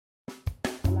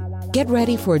Get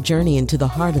ready for a journey into the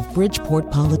heart of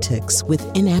Bridgeport politics with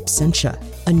In Absentia,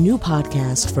 a new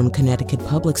podcast from Connecticut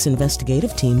Public's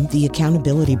investigative team, The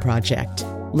Accountability Project.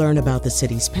 Learn about the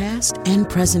city's past and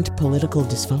present political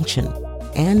dysfunction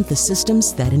and the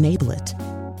systems that enable it.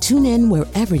 Tune in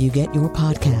wherever you get your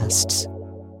podcasts.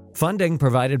 Funding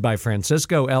provided by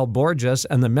Francisco L. Borges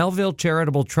and the Melville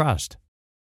Charitable Trust.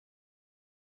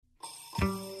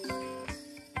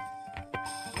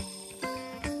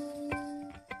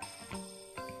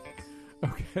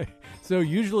 Okay, so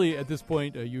usually at this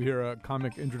point you hear a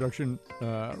comic introduction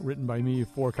written by me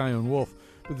for Chion Wolf.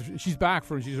 But she's back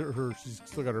she's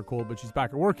still got her cold, but she's back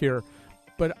at work here.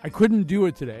 But I couldn't do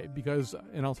it today because,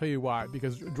 and I'll tell you why,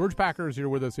 because George Packer is here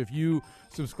with us. If you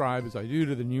subscribe, as I do,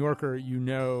 to The New Yorker, you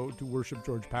know to worship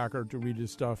George Packer, to read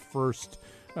his stuff first.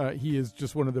 He is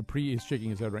just one of the he's shaking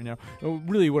his head right now,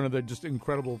 really one of the just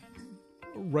incredible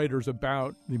writers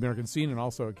about the American scene and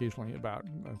also occasionally about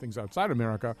things outside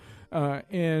America.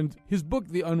 And his book,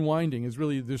 The Unwinding, is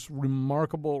really this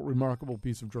remarkable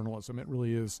piece of journalism. It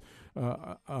really is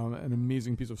an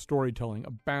amazing piece of storytelling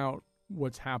about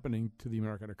what's happening to the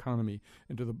American economy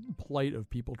and to the plight of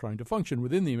people trying to function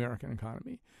within the American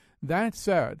economy. That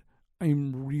said,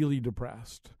 I'm really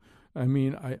depressed. I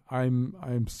mean,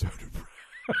 I'm so depressed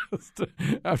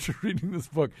after reading this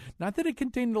book. Not that it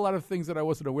contained a lot of things that I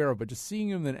wasn't aware of, but just seeing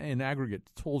them in aggregate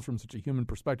told from such a human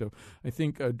perspective. I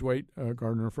think Dwight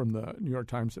Gardner from the New York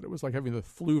Times said it was like having the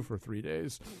flu for 3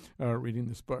 days reading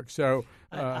this book. So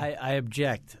I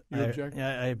object. You object?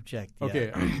 I object. Yeah.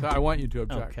 Okay, I want you to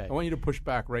object. Okay. I want you to push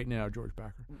back right now, George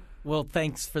Packer. Well,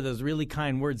 thanks for those really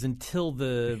kind words until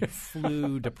the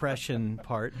flu depression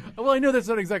part. Well, I know that's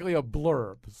not exactly a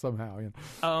blurb somehow. You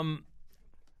know.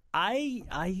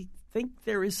 I think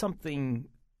there is something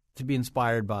to be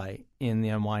inspired by in The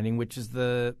Unwinding, which is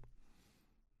the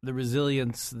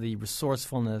resilience, the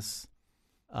resourcefulness,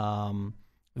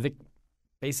 the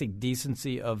basic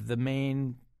decency of the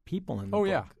main people in the book. Oh,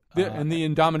 yeah. And the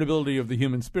indomitability of the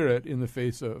human spirit in the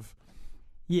face of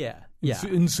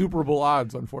insuperable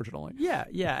odds, unfortunately.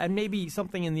 Yeah, and maybe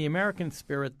something in the American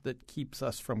spirit that keeps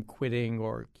us from quitting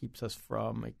or keeps us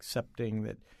from accepting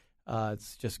that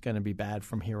it's just going to be bad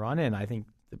from here on in. I think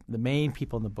the main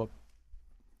people in the book,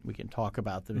 we can talk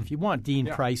about them if you want. Dean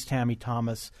Price, Tammy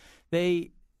Thomas,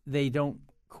 they don't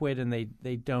quit and they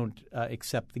don't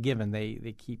accept the given.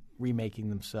 They keep remaking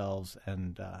themselves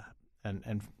and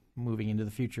moving into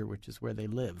the future, which is where they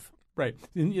live. Right.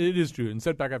 It is true. And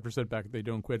setback after setback, they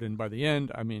don't quit. And by the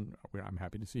end, I mean, I'm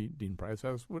happy to see Dean Price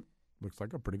has what looks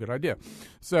like a pretty good idea.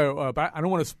 So, but I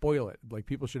don't want to spoil it. Like,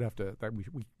 people should have to.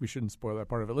 We shouldn't spoil that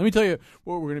part of it. Let me tell you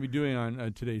what we're going to be doing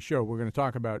on today's show. We're going to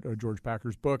talk about George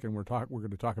Packer's book, and we're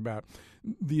going to talk about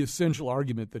the essential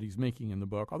argument that he's making in the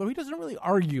book. Although he doesn't really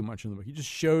argue much in the book, he just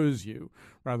shows you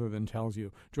rather than tells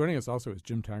you. Joining us also is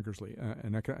Jim Tankersley,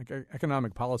 an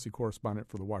economic policy correspondent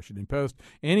for the Washington Post.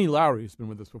 Annie Lowry has been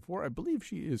with us before. I believe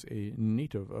she is a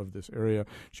native of this area.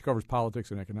 She covers politics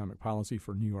and economic policy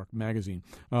for New York Magazine.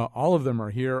 All of them are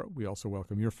here. We also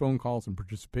welcome your phone calls and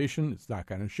participation. It's that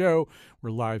kind of show.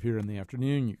 We're live here in the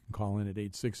afternoon. You can call in at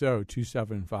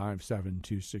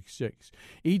 860-275-7266.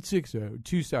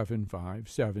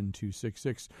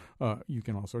 860-275-7266. You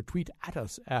can also tweet at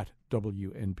us at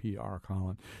WNPR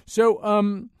Colin.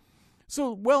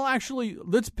 Well, actually,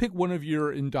 let's pick one of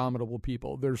your indomitable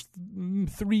people. There's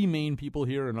three main people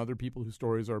here and other people whose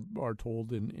stories are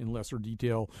told in lesser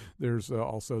detail. There's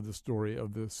also the story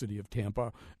of the city of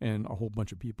Tampa and a whole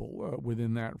bunch of people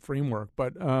within that framework.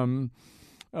 But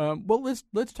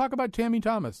let's talk about Tammy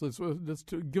Thomas. Let's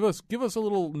give us a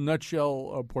little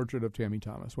nutshell portrait of Tammy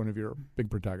Thomas, one of your big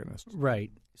protagonists.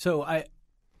 Right. So I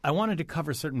wanted to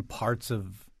cover certain parts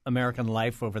of American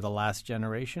life over the last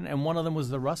generation, and one of them was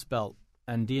the Rust Belt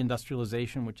and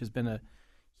deindustrialization, which has been a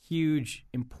huge,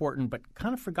 important, but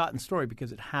kind of forgotten story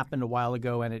because it happened a while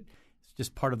ago, and it's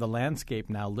just part of the landscape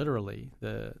now. Literally,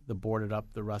 the boarded up,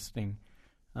 the rusting,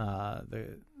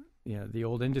 the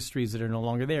old industries that are no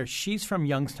longer there. She's from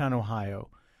Youngstown, Ohio,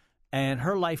 and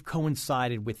her life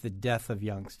coincided with the death of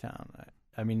Youngstown.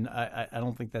 I mean, I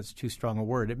don't think that's too strong a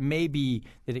word. It may be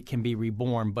that it can be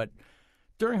reborn, but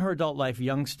during her adult life,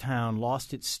 Youngstown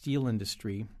lost its steel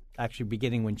industry, actually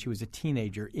beginning when she was a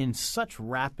teenager, in such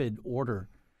rapid order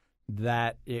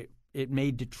that it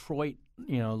made Detroit,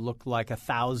 look like a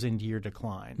 1,000-year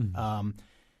decline. Mm-hmm.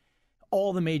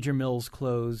 All the major mills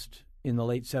closed in the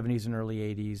late 70s and early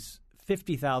 80s.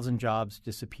 50,000 jobs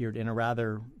disappeared in a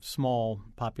rather small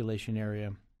population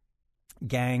area.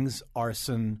 Gangs,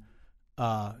 arson,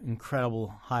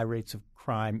 incredible high rates of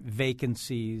crime,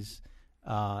 vacancies.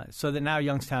 So that now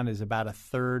Youngstown is about a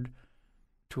third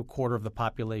to a quarter of the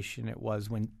population it was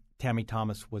when Tammy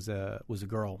Thomas was a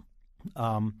girl.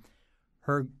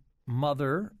 Her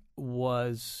mother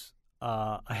was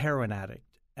a heroin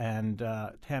addict, and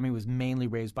Tammy was mainly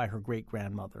raised by her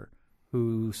great-grandmother,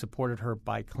 who supported her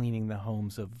by cleaning the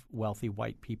homes of wealthy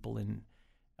white people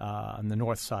on the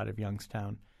north side of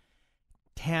Youngstown.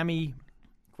 Tammy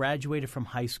graduated from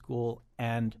high school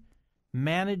and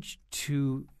managed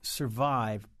to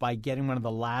survive by getting one of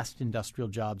the last industrial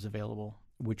jobs available,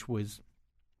 which was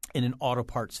in an auto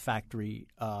parts factory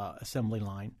assembly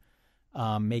line,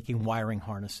 making wiring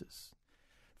harnesses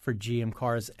for GM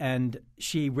cars. And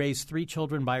she raised 3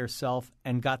 children by herself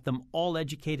and got them all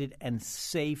educated and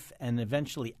safe and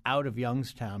eventually out of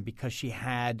Youngstown because she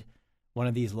had one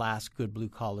of these last good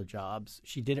blue-collar jobs.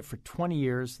 She did it for 20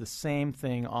 years, the same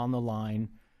thing on the line,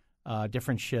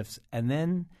 different shifts. And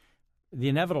then the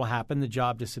inevitable happened. The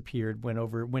job disappeared,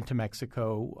 went to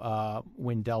Mexico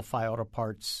when Delphi Auto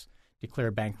Parts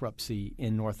declared bankruptcy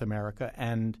in North America.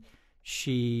 And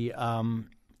she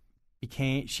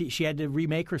she had to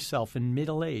remake herself in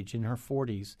middle age, in her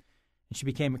 40s. And she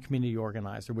became a community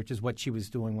organizer, which is what she was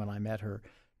doing when I met her,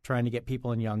 trying to get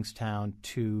people in Youngstown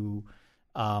to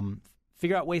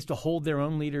figure out ways to hold their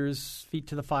own leaders' feet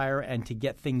to the fire and to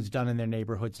get things done in their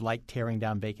neighborhoods, like tearing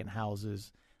down vacant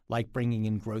houses, like bringing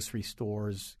in grocery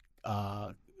stores,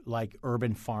 like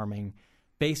urban farming,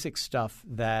 basic stuff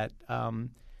that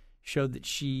showed that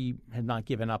she had not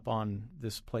given up on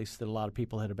this place that a lot of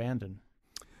people had abandoned.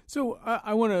 So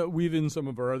I want to weave in some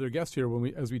of our other guests here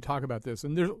as we talk about this,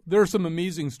 and there are some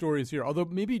amazing stories here. Although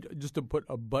maybe just to put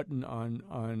a button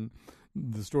on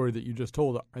the story that you just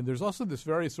told, and there's also this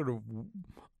very sort of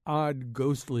odd,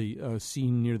 ghostly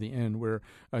scene near the end where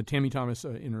Tammy Thomas,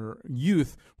 in her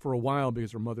youth, for a while,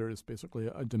 because her mother is basically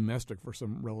a domestic for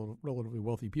some relatively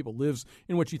wealthy people, lives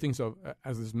in what she thinks of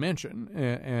as this mansion,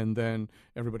 and then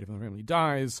everybody from the family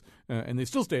dies, and they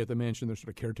still stay at the mansion. They're sort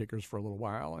of caretakers for a little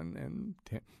while, and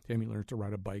Tammy learns to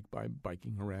ride a bike by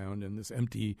biking around in this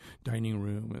empty dining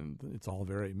room, and it's all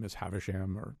very Miss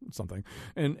Havisham or something,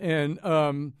 and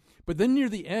but then near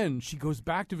the end, she goes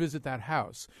back to visit that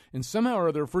house, and somehow or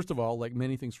other, first of all, like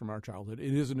many things from our childhood,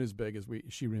 it isn't as big as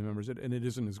she remembers it, and it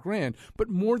isn't as grand. But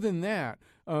more than that,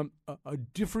 a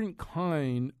different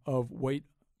kind of white,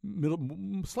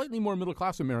 slightly more middle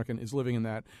class American is living in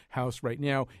that house right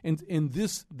now, and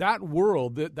that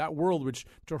world which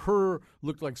to her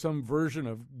looked like some version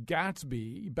of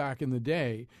Gatsby back in the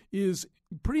day, is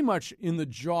pretty much in the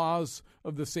jaws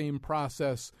of the same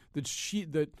process that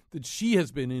she has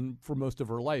been in for most of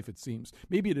her life. It seems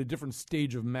maybe at a different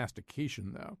stage of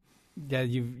mastication, though. Yeah,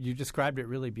 you described it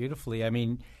really beautifully. I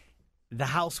mean, the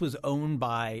house was owned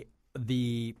by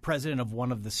the president of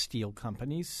one of the steel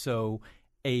companies, so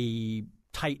a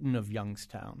titan of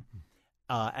Youngstown.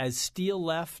 As steel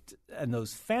left and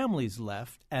those families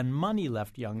left and money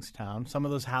left Youngstown, some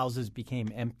of those houses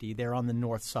became empty. They're on the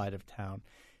north side of town.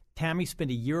 Tammy spent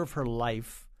a year of her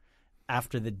life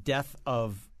after the death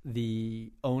of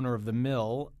the owner of the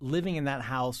mill living in that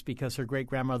house because her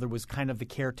great-grandmother was kind of the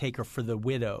caretaker for the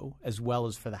widow as well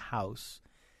as for the house.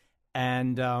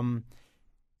 And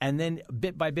then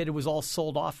bit by bit it was all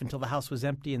sold off until the house was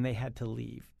empty and they had to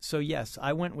leave. So, yes,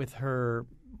 I went with her,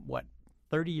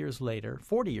 40 years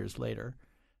later,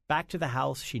 back to the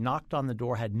house. She knocked on the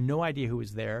door, had no idea who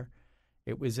was there.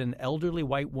 It was an elderly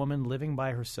white woman living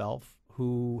by herself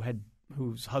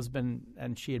whose husband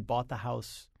and she had bought the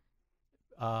house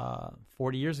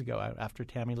 40 years ago after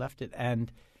Tammy left it.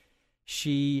 And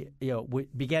she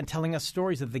began telling us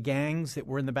stories of the gangs that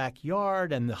were in the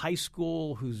backyard and the high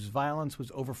school whose violence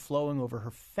was overflowing over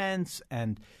her fence,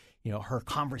 and her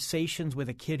conversations with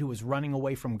a kid who was running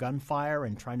away from gunfire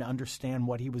and trying to understand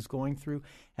what he was going through.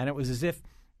 And it was as if,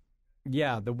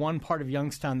 the one part of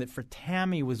Youngstown that for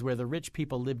Tammy was where the rich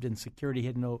people lived in security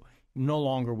had no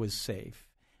longer was safe.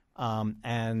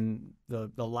 And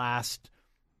the last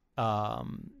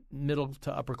middle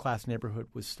to upper class neighborhood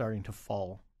was starting to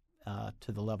fall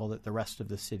to the level that the rest of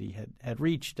the city had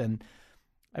reached. And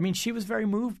I mean, she was very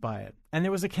moved by it. And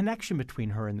there was a connection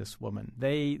between her and this woman.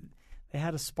 They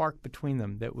had a spark between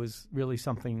them that was really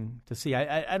something to see.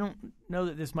 I don't know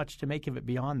that there's much to make of it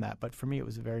beyond that, but for me it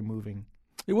was a very moving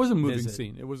It was a moving visit.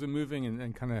 scene. It was a moving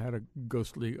and kind of had a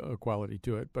ghostly quality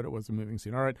to it, but it was a moving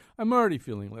scene. All right, I'm already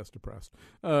feeling less depressed,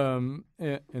 and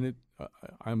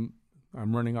I'm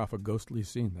I'm running off a ghostly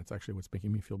scene. That's actually what's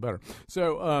making me feel better.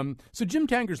 So Jim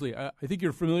Tankersley, I think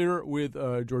you're familiar with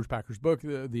George Packer's book,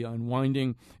 The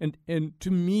Unwinding, and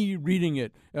to me, reading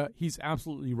it, he's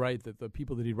absolutely right that the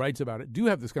people that he writes about it do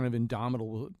have this kind of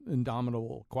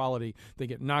indomitable quality. They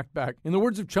get knocked back. In the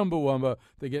words of Chumbawamba,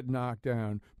 they get knocked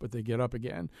down, but they get up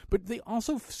again. But they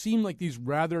also seem like these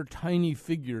rather tiny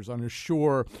figures on a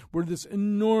shore where this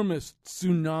enormous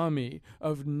tsunami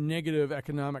of negative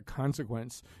economic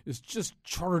consequence is just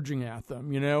charging at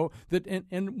them,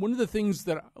 and one of the things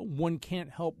that one can't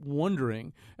help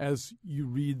wondering as you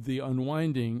read The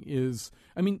Unwinding is,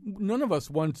 none of us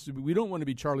we don't want to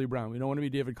be Charlie Brown. We don't want to be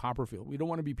David Copperfield. We don't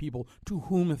want to be people to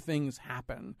whom things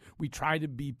happen. We try to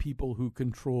be people who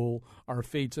control our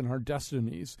fates and our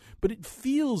destinies. But it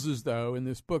feels as though in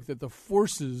this book that the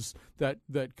forces that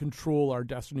control our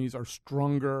destinies are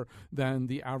stronger than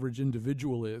the average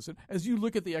individual is. And as you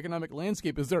look at the economic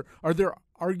landscape, are there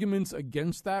arguments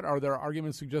against that? Are there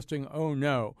arguments suggesting, oh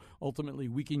no, ultimately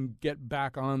we can get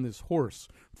back on this horse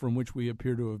from which we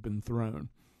appear to have been thrown?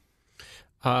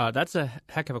 That's a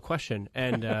heck of a question,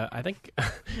 and I think,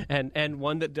 and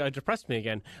one that depressed me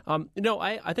again.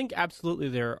 I think absolutely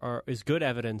there is good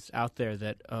evidence out there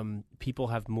that people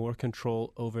have more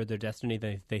control over their destiny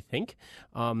than they think.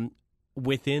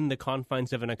 Within the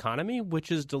confines of an economy,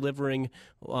 which is delivering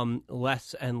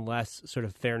less and less sort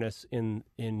of fairness in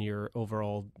your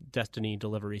overall destiny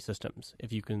delivery systems,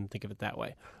 if you can think of it that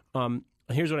way.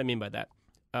 Here's what I mean by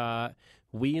that.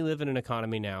 We live in an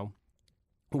economy now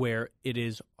where it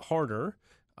is harder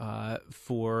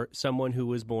for someone who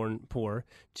was born poor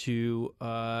to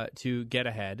get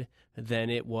ahead than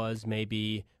it was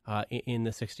maybe in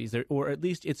the 60s, or at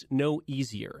least it's no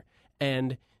easier.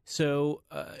 And so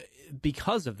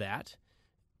because of that,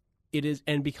 it is,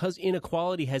 and because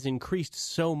inequality has increased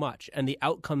so much and the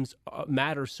outcomes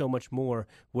matter so much more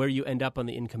where you end up on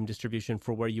the income distribution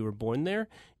for where you were born there,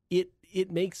 it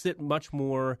makes it much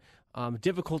more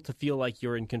difficult to feel like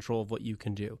you're in control of what you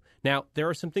can do. Now, there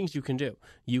are some things you can do.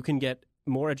 You can get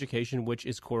more education, which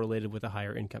is correlated with a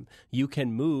higher income. You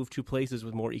can move to places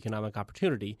with more economic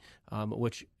opportunity,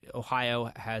 which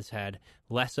Ohio has had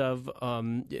less of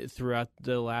throughout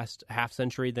the last half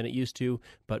century than it used to,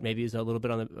 but maybe is a little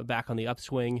bit back on the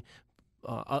upswing.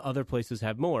 Other places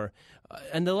have more.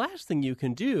 And the last thing you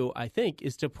can do, I think,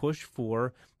 is to push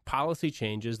for policy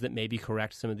changes that maybe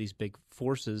correct some of these big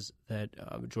forces that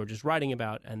George is writing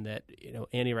about, and that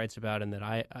Annie writes about, and that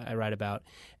I write about.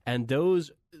 And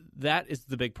that is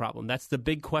the big problem. That's the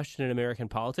big question in American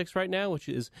politics right now, which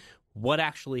is what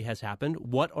actually has happened?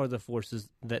 What are the forces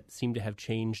that seem to have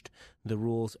changed the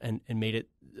rules and made it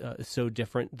so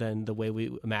different than the way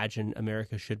we imagine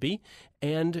America should be?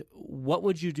 And what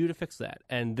would you do to fix that?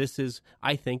 And this is,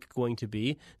 I think, going to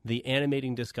be the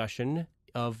animating discussion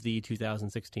of the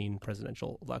 2016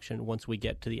 presidential election once we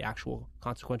get to the actual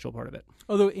consequential part of it.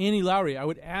 Although, Annie Lowrey, I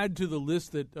would add to the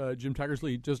list that Jim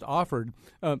Tankersley just offered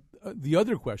the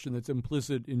other question that's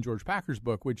implicit in George Packer's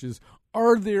book, which is,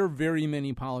 are there very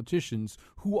many politicians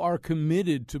who are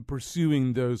committed to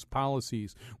pursuing those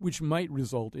policies which might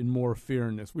result in more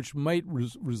fairness, which might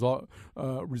result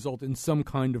in some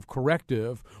kind of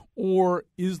corrective, or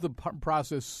is the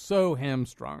process so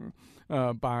hamstrung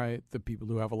by the people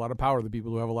who have a lot of power, the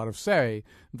people who have a lot of say,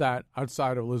 that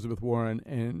outside of Elizabeth Warren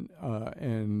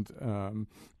and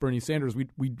Bernie Sanders, we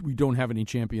don't have any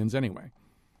champions anyway?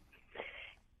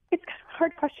 It's kind of a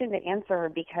hard question to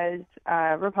answer because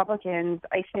Republicans,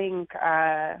 I think,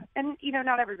 and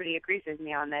not everybody agrees with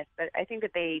me on this, but I think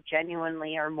that they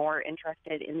genuinely are more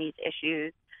interested in these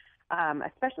issues,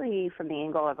 especially from the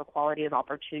angle of equality of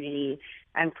opportunity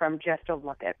and from just a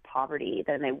look at poverty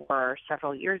than they were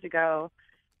several years ago.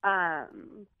 So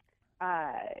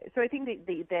I think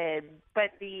the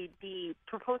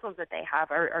proposals that they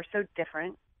have are so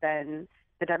different than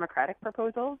the Democratic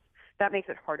proposals. That makes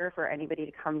it harder for anybody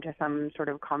to come to some sort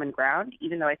of common ground,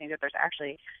 even though I think that there's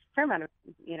actually a fair amount of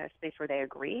space where they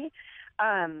agree.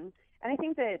 And I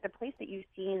think that the place that you've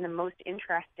seen the most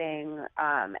interesting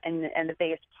and the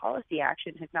biggest policy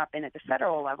action has not been at the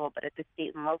federal level, but at the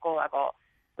state and local level,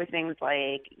 with things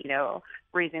like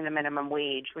raising the minimum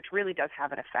wage, which really does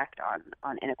have an effect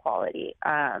on inequality,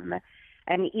 and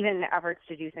even efforts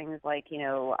to do things like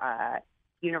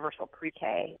universal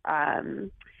pre-K.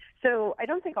 So I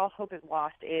don't think all hope is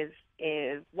lost if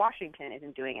Washington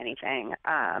isn't doing anything.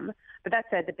 But that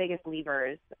said, the biggest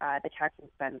levers, the tax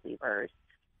and spend levers,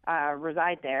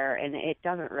 reside there, and it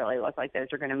doesn't really look like those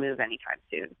are going to move anytime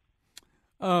soon.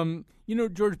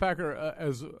 George Packer,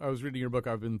 as I was reading your book,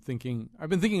 I've been thinking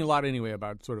a lot anyway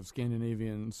about sort of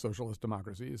Scandinavian socialist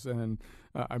democracies, and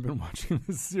I've been watching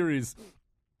this series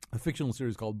a fictional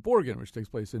series called Borgen, which takes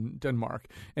place in Denmark.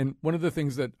 And one of the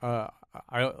things that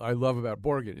I love about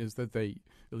Borgen is that they,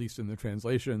 at least in the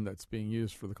translation that's being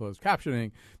used for the closed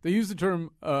captioning, they use the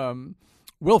term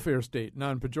welfare state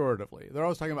non-pejoratively. They're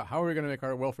always talking about how are we going to make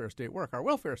our welfare state work. Our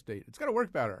welfare state, it's got to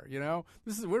work better.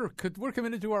 We're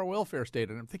committed to our welfare state.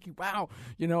 And I'm thinking, wow,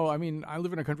 I mean, I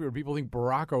live in a country where people think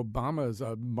Barack Obama is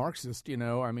a Marxist.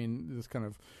 I mean, this kind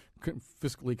of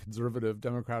fiscally conservative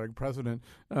Democratic president.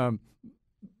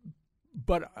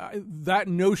 But that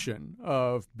notion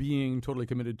of being totally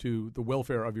committed to the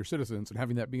welfare of your citizens and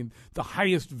having that being the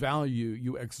highest value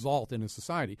you exalt in a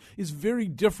society is very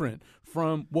different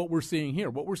from what we're seeing here.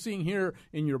 What we're seeing here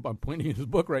I'm pointing in his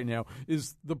book right now,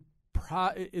 is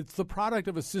it's the product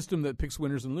of a system that picks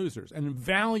winners and losers and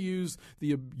values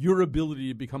your ability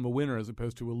to become a winner as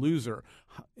opposed to a loser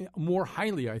more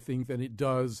highly, I think, than it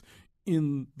does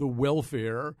in the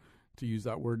welfare, to use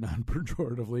that word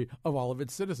non-pejoratively, of all of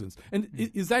its citizens. And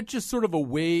is that just sort of a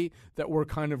way that we're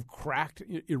kind of cracked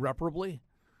irreparably?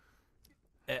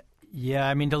 Yeah,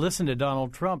 I mean, to listen to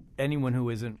Donald Trump, anyone who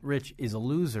isn't rich is a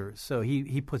loser. So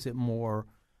he puts it more,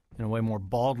 in a way, more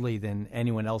baldly than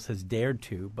anyone else has dared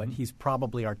to. But he's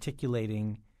probably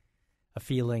articulating a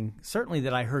feeling, certainly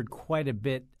that I heard quite a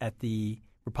bit at the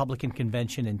Republican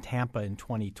convention in Tampa in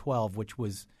 2012, which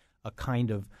was a kind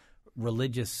of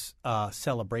religious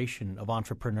celebration of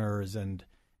entrepreneurs and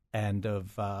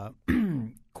of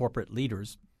corporate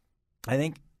leaders. I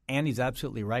think Andy's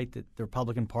absolutely right that the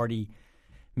Republican Party,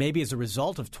 maybe as a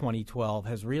result of 2012,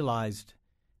 has realized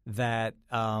that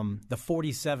the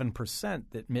 47%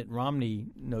 that Mitt Romney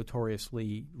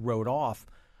notoriously wrote off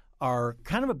are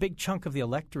kind of a big chunk of the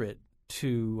electorate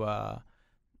to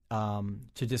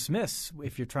dismiss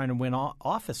if you're trying to win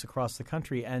office across the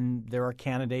country. And there are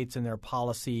candidates and there are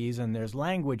policies and there's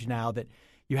language now that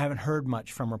you haven't heard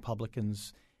much from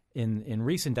Republicans in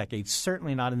recent decades,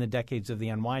 certainly not in the decades of the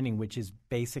unwinding, which is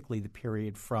basically the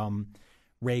period from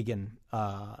Reagan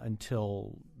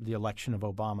until the election of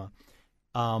Obama.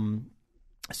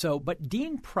 But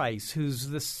Dean Price,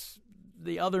 who's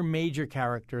the other major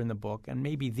character in the book and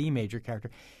maybe the major character,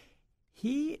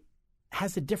 he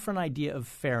has a different idea of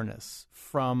fairness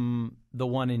from the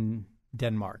one in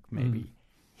Denmark, maybe.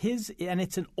 And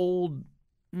it's an old,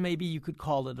 maybe you could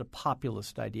call it a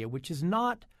populist idea, which is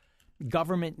not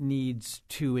government needs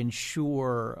to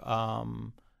ensure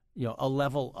a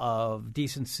level of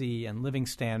decency and living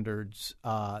standards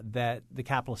that the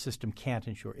capitalist system can't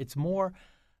ensure. It's more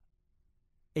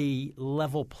a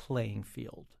level playing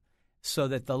field so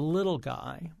that the little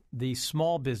guy, the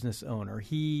small business owner,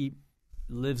 he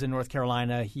lives in North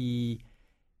Carolina. He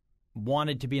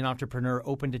wanted to be an entrepreneur,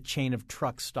 opened a chain of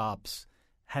truck stops,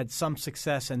 had some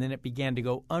success, and then it began to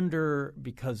go under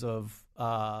because of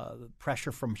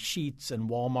pressure from Sheetz and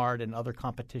Walmart and other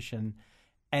competition,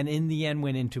 and in the end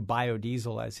went into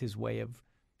biodiesel as his way of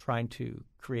trying to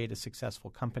create a successful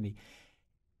company.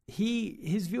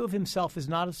 His view of himself is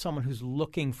not as someone who's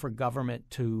looking for government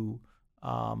to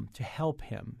help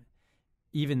him,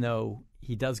 even though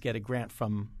he does get a grant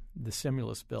from the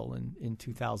stimulus bill in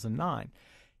 2009.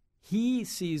 He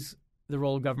sees the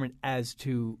role of government as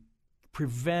to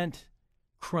prevent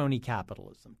crony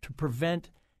capitalism, to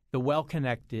prevent the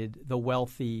well-connected, the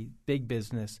wealthy, big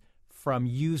business from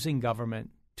using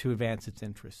government to advance its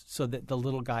interests so that the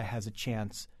little guy has a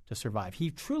chance to survive. He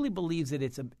truly believes that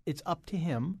it's up to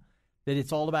him, that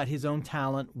it's all about his own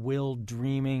talent, will,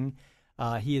 dreaming.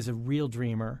 He is a real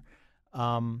dreamer.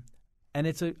 And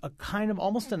it's a kind of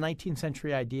almost a 19th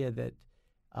century idea that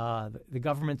the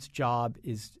government's job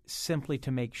is simply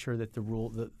to make sure that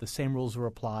the same rules are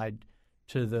applied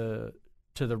to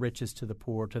the rich as to the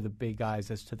poor, to the big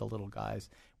guys as to the little guys.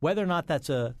 Whether or not that's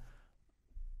a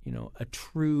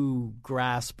true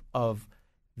grasp of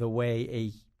the way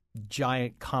a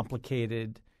giant,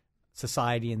 complicated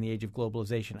society in the age of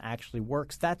globalization actually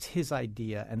works, that's his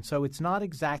idea. And so it's not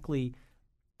exactly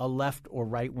a left or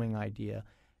right-wing idea.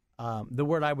 The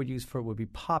word I would use for it would be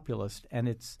populist, and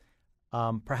it's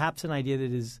perhaps an idea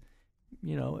that is,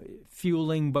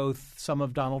 fueling both some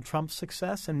of Donald Trump's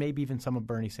success and maybe even some of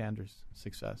Bernie Sanders'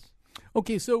 success.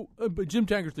 Okay, so but Jim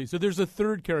Tankersley. So there's a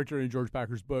third character in George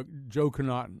Packer's book, Joe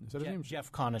Connaughton. Is that his name?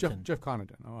 Jeff Connaughton. Jeff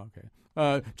Connaughton. Oh, okay.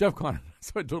 Jeff Connaughton.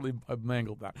 So I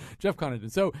mangled that. Jeff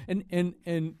Connaughton. So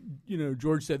and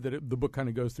George said that the book kind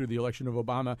of goes through the election of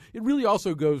Obama. It really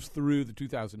also goes through the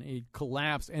 2008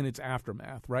 collapse and its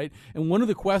aftermath, right? And one of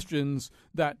the questions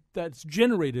that's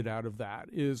generated out of that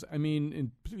is, I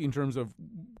mean, in terms of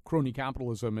crony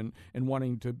capitalism and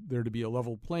wanting there to be a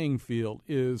level playing field,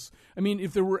 is, I mean,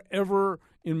 if there were ever were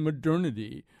in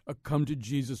modernity a come to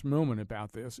Jesus moment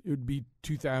about this, it would be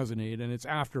 2008 and its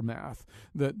aftermath.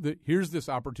 That here's this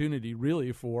opportunity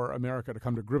really for America to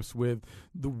come to grips with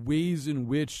the ways in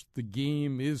which the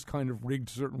game is kind of rigged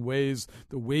certain ways,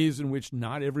 the ways in which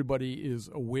not everybody is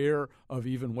aware of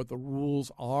even what the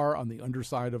rules are on the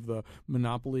underside of the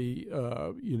monopoly,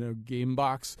 game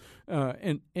box,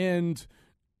 and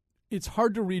it's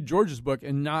hard to read George's book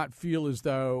and not feel as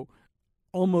though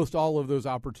almost all of those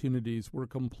opportunities were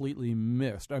completely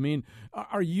missed. I mean,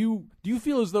 do you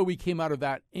feel as though we came out of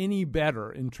that any better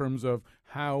in terms of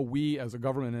how we as a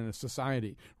government and a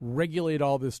society regulate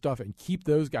all this stuff and keep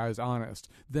those guys honest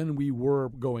than we were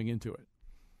going into it?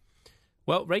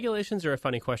 Well, regulations are a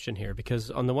funny question here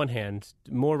because on the one hand,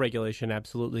 more regulation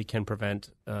absolutely can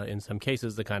prevent, in some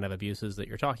cases, the kind of abuses that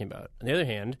you're talking about. On the other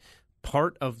hand,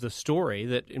 part of the story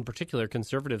that, in particular,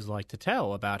 conservatives like to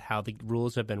tell about how the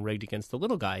rules have been rigged against the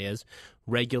little guy is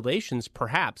regulations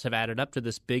perhaps have added up to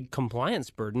this big compliance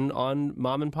burden on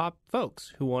mom and pop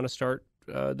folks who want to start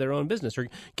their own business or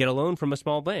get a loan from a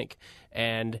small bank.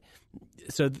 And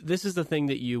so this is the thing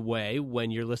that you weigh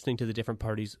when you're listening to the different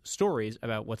parties' stories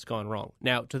about what's gone wrong.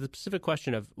 Now, to the specific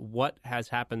question of what has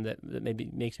happened that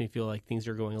maybe makes me feel like things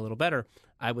are going a little better,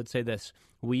 I would say this.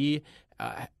 We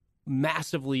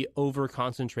massively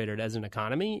over-concentrated as an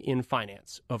economy in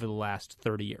finance over the last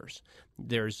 30 years.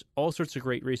 There's all sorts of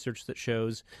great research that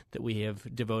shows that we have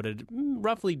devoted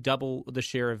roughly double the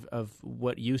share of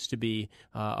what used to be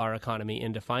our economy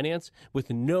into finance with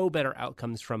no better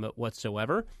outcomes from it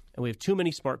whatsoever. And we have too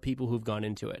many smart people who've gone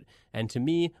into it. And to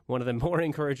me, one of the more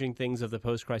encouraging things of the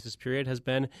post-crisis period has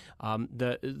been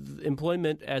the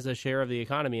employment as a share of the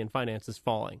economy in finance is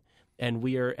falling. And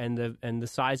the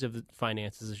size of the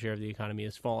finance as a share of the economy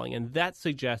is falling. And that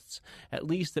suggests at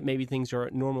least that maybe things are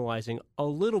normalizing a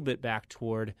little bit back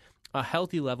toward a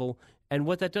healthy level. And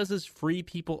what that does is free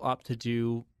people up to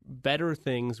do better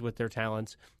things with their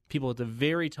talents, people at the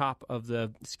very top of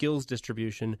the skills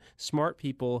distribution, smart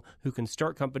people who can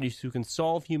start companies, who can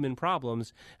solve human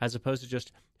problems, as opposed to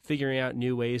just figuring out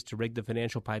new ways to rig the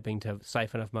financial piping to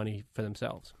siphon off money for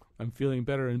themselves. I'm feeling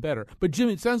better and better. But, Jim,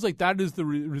 it sounds like that is the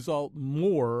result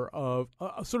more of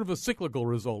a sort of a cyclical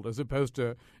result as opposed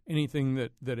to anything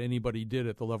that anybody did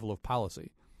at the level of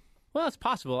policy. Well, it's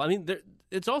possible. I mean,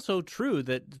 it's also true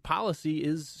that policy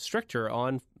is stricter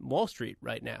on Wall Street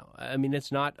right now. I mean,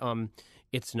 it's not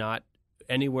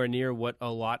anywhere near what a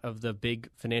lot of the big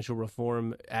financial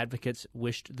reform advocates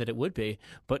wished that it would be.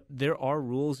 But there are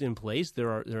rules in place. There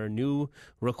are new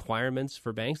requirements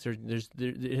for banks.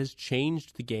 It has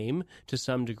changed the game to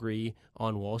some degree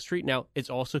on Wall Street. Now, it's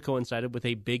also coincided with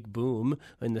a big boom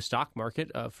in the stock market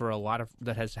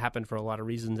that has happened for a lot of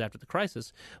reasons after the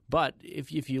crisis. But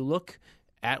if you look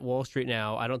at Wall Street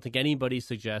now, I don't think anybody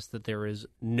suggests that there is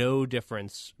no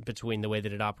difference between the way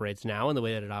that it operates now and the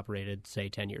way that it operated, say,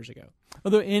 10 years ago.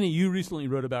 Although, Annie, you recently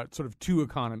wrote about sort of two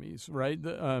economies, right?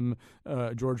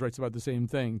 George writes about the same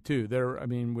thing, too.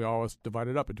 We always divide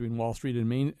it up between Wall Street and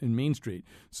Main Street.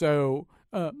 So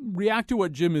react to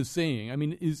what Jim is saying. I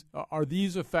mean, are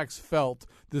these effects felt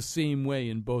the same way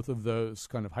in both of those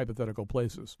kind of hypothetical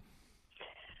places?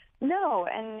 No,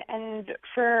 and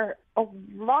for a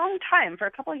long time, for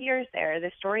a couple of years there, the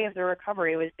story of the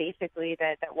recovery was basically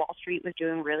that Wall Street was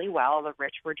doing really well, the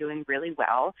rich were doing really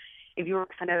well. If you were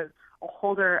kind of a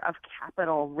holder of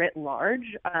capital writ large,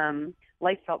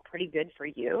 life felt pretty good for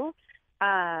you.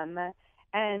 And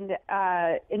in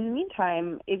the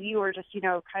meantime, if you were just,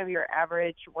 kind of your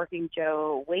average working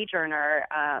Joe wage earner,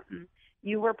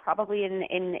 you were probably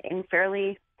in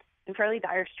fairly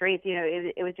dire straits.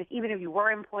 It was just, even if you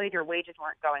were employed, your wages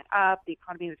weren't going up. The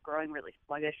economy was growing really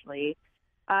sluggishly.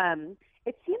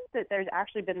 It seems that there's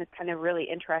actually been this kind of really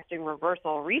interesting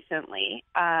reversal recently,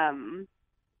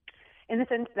 in the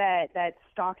sense that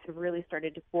stocks have really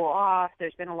started to cool off.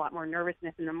 There's been a lot more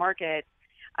nervousness in the market.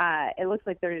 It looks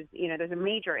like there's a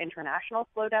major international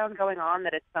slowdown going on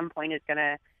that at some point is going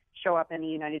to show up in the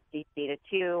United States data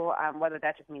too. Whether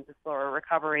that just means a slower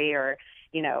recovery or,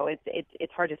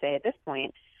 it's hard to say at this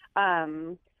point.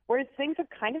 Whereas things have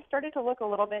kind of started to look a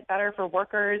little bit better for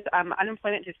workers.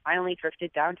 Unemployment just finally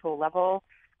drifted down to a level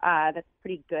that's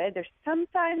pretty good. There's some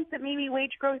signs that maybe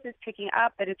wage growth is picking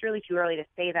up, but it's really too early to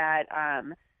say that.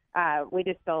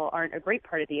 Wages still aren't a great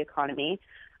part of the economy.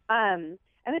 And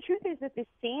the truth is that the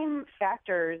same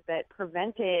factors that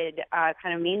prevented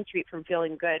kind of Main Street from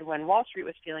feeling good when Wall Street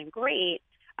was feeling great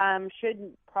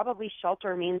should probably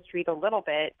shelter Main Street a little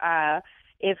bit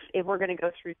if we're going to go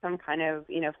through some kind of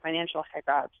financial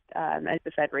hiccups as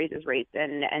the Fed raises rates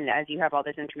and as you have all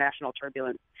this international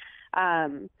turbulence.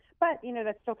 But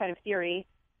that's still kind of theory.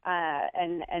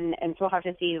 And so we'll have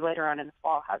to see later on in the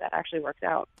fall how that actually works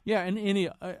out. Yeah, and Annie,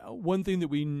 one thing that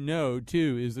we know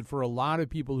too is that for a lot of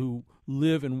people who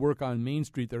live and work on Main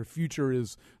Street, their future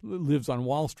lives on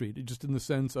Wall Street, just in the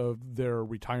sense of their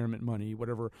retirement money,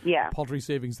 whatever paltry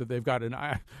savings that they've got. And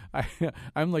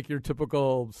I'm like your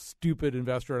typical stupid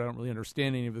investor. I don't really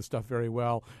understand any of this stuff very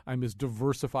well. I'm as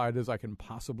diversified as I can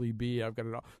possibly be. I've got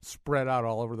it all spread out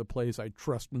all over the place. I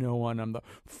trust no one. I'm the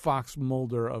Fox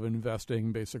Mulder of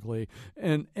investing, basically.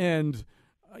 And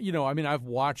you know, I mean, I've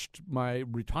watched my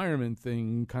retirement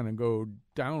thing kind of go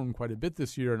down quite a bit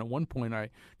this year. And at one point, I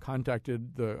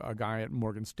contacted a guy at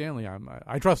Morgan Stanley.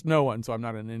 I trust no one, so I'm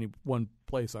not in any one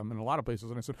place. I'm in a lot of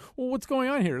places. And I said, well, what's going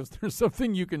on here? Is there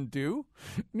something you can do?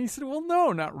 And he said, well,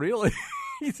 no, not really.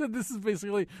 He said, this is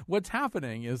basically what's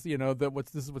happening is, you know,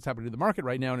 this is what's happening in the market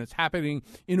right now, and it's happening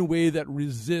in a way that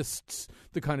resists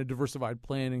the kind of diversified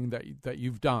planning that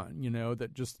you've done, you know,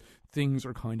 that just things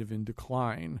are kind of in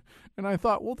decline. And I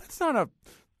thought, well, that's not a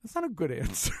good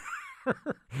answer.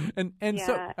 and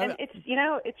it's, you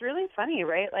know, it's really funny,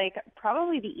 right? Like,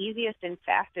 probably the easiest and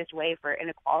fastest way for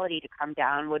inequality to come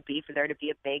down would be for there to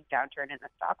be a big downturn in the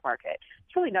stock market.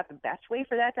 It's really not the best way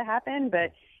for that to happen,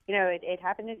 but you know, it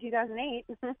happened in 2008.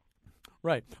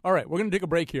 Right. All right. We're going to take a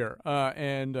break here,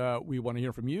 and we want to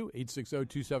hear from you.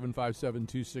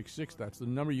 860-275-7266. That's the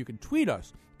number. You can tweet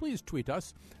us. Please tweet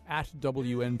us at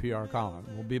WNPR Colin.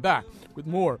 We'll be back with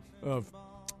more of,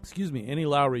 Annie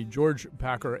Lowrey, George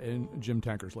Packer, and Jim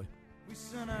Tankersley. We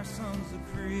sent our sons to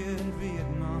Korea and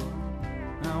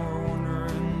Vietnam. Now we're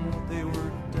wondering what they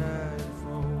were dead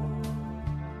for.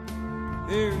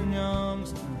 Here in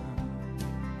Youngstown.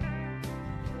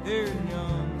 Here in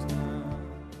Youngstown.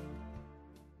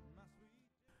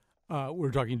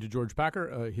 We're talking to George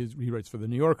Packer. He writes for The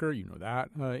New Yorker, you know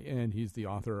that, and he's the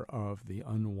author of The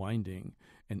Unwinding,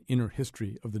 an Inner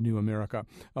History of the New America.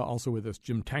 Also with us,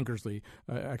 Jim Tankersley,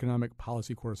 economic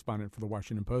policy correspondent for The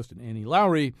Washington Post, and Annie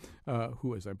Lowrey,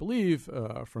 who is, I believe,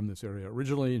 from this area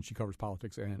originally, and she covers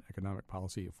politics and economic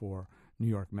policy for New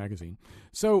York Magazine.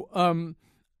 So,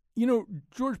 you know,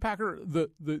 George Packer,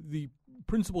 the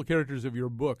principal characters of your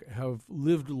book have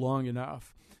lived long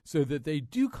enough so that they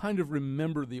do kind of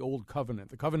remember the old covenant,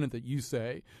 the covenant that you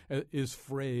say is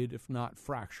frayed, if not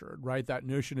fractured, right? That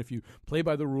notion, if you play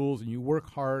by the rules and you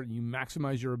work hard and you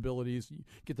maximize your abilities, you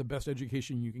get the best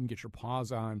education you can get your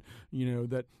paws on, you know,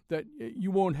 that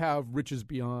you won't have riches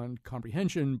beyond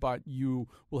comprehension, but you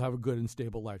will have a good and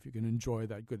stable life. You can enjoy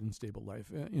that good and stable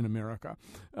life in America.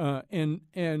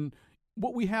 And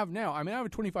what we have now, I mean, I have a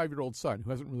 25-year-old son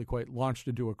who hasn't really quite launched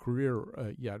into a career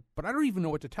yet, but I don't even know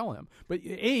what to tell him. But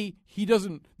he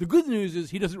doesn't. The good news is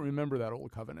he doesn't remember that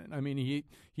old covenant. I mean, he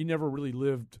never really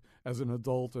lived as an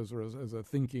adult, as a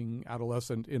thinking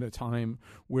adolescent in a time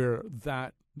where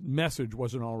that message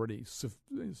wasn't already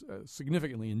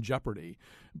significantly in jeopardy.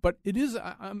 But it is.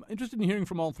 I'm interested in hearing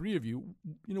from all three of you.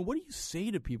 You know, what do you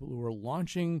say to people who are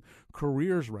launching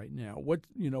careers right now?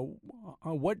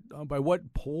 By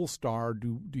what pole star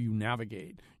do you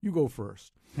navigate? You go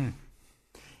first.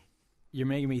 You're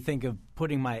making me think of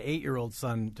putting my 8-year-old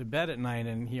son to bed at night,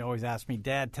 and he always asks me,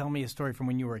 "Dad, tell me a story from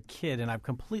when you were a kid," and I've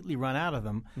completely run out of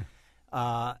them.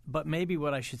 But maybe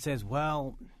what I should say is,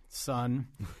 well, son,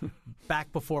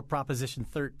 back before Proposition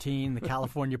 13, the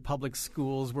California public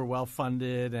schools were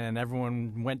well-funded, and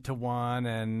everyone went to one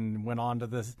and went on to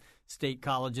the state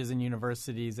colleges and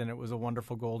universities, and it was a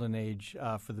wonderful golden age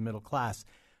for the middle class,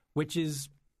 which is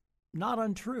not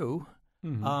untrue.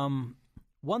 Mm-hmm.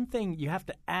 One thing you have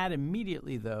to add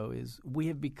immediately, though, is we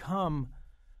have become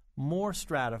more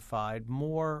stratified,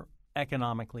 more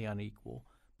economically unequal,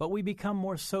 but we become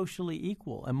more socially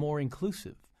equal and more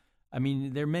inclusive. I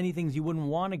mean, there are many things you wouldn't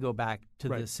want to go back to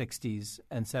the 60s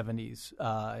and 70s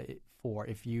for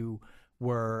if you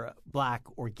were black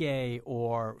or gay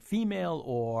or female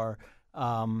or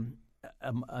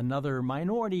another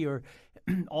minority or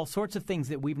all sorts of things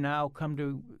that we've now come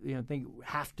to think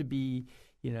have to be,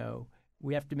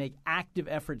 we have to make active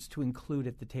efforts to include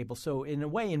at the table. So in a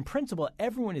way, in principle,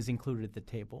 everyone is included at the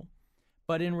table.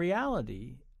 But in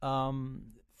reality,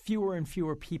 fewer and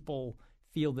fewer people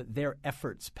feel that their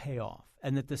efforts pay off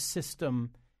and that the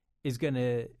system is going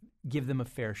to give them a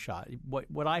fair shot.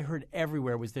 What I heard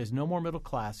everywhere was there's no more middle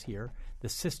class here. The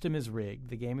system is rigged.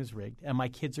 The game is rigged. And my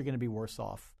kids are going to be worse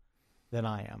off than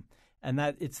I am. And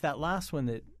that it's that last one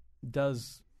that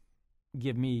does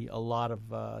give me a lot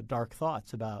of dark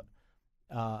thoughts about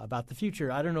the future.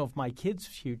 I don't know if my kids'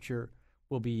 future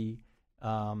will be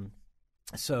have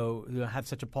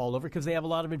such a pall over because they have a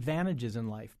lot of advantages in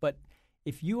life. But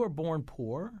if you are born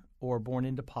poor or born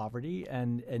into poverty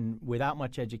and without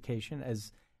much education,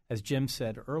 as as Jim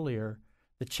said earlier,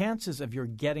 the chances of your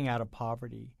getting out of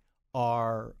poverty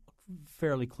are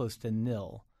fairly close to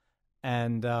nil.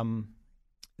 And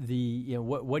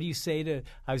what do you say to?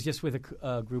 I was just with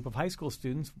a group of high school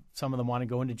students. Some of them want to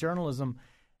go into journalism.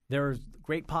 There's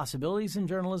great possibilities in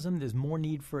journalism. There's more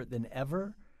need for it than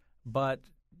ever. But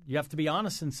you have to be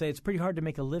honest and say it's pretty hard to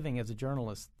make a living as a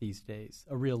journalist these days,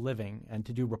 a real living, and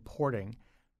to do reporting,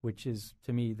 which is,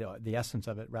 to me, the essence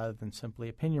of it, rather than simply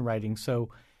opinion writing. So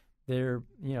you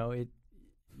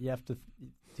have to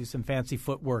do some fancy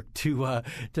footwork to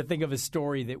think of a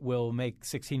story that will make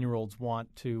 16-year-olds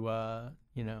want to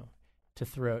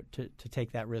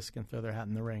take that risk and throw their hat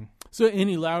in the ring. So,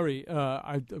 Annie Lowrey,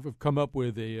 I've come up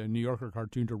with a New Yorker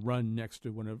cartoon to run next to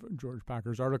one of George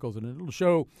Packer's articles, and it'll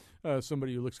show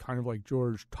somebody who looks kind of like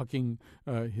George tucking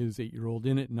his 8-year-old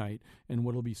in at night, and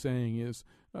what he'll be saying is,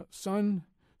 son,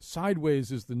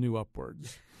 sideways is the new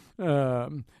upwards.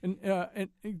 And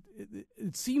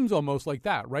it seems almost like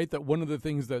that, right? That one of the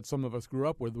things that some of us grew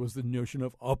up with was the notion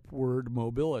of upward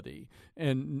mobility.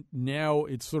 And now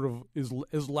it's sort of,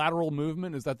 is lateral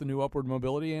movement, is that the new upward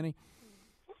mobility, Annie?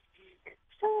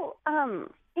 So,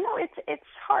 it's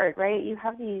hard, right? You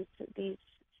have these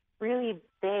really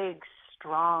big,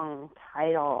 strong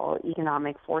tidal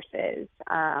economic forces,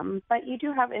 but you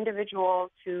do have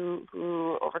individuals who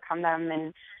overcome them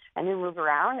and who move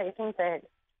around. I think that,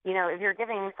 if you're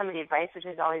giving somebody advice, which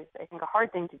is always, I think, a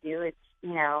hard thing to do, it's,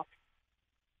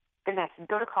 goodness,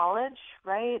 go to college,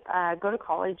 right? Go to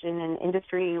college in an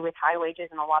industry with high wages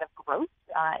and a lot of growth.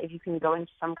 If you can go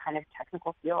into some kind of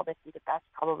technical field, I think that's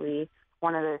probably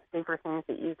one of the safer things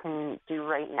that you can do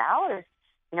right now. There's,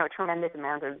 a tremendous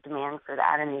amount of demand for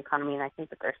that in the economy, and I think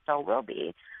that there still will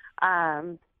be.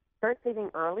 Start saving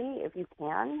early if you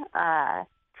can.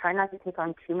 Try not to take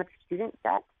on too much student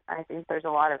debt. I think there's a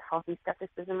lot of healthy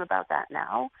skepticism about that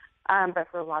now, but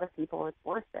for a lot of people, it's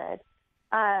worth it.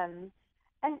 And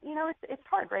it's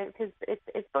hard, right? Because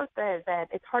it's both that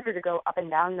it's harder to go up and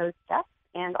down those steps,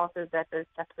 and also that those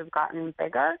steps have gotten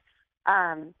bigger.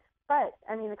 But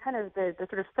I mean, the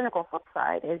sort of cynical flip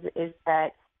side is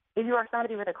that if you are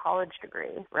somebody with a college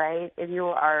degree, right? If you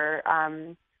are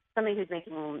somebody who's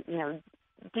making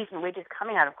decent wages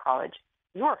coming out of college,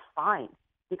 you are fine.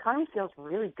 The economy feels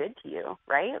really good to you,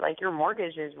 right? Like your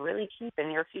mortgage is really cheap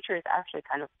and your future is actually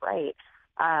kind of bright.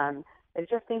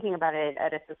 It's just thinking about it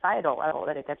at a societal level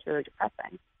that it gets really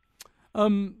depressing.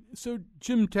 So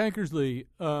Jim Tankersley,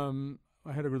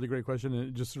 I had a really great question and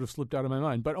it just sort of slipped out of my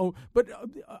mind. But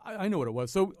I know what it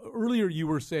was. So earlier you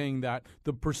were saying that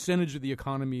the percentage of the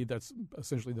economy that's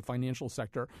essentially the financial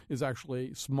sector is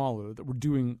actually smaller, that we're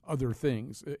doing other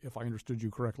things, if I understood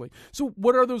you correctly. So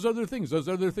what are those other things? Those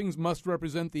other things must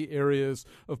represent the areas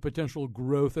of potential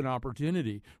growth and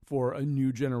opportunity for a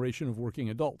new generation of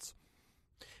working adults.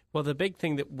 Well, the big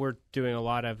thing that we're doing a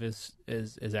lot of is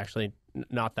actually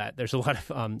not that. There's a lot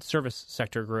of service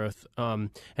sector growth, and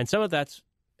some of that's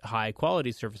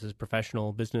high-quality services,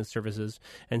 professional business services,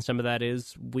 and some of that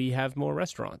is we have more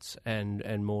restaurants and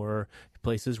more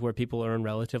places where people earn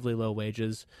relatively low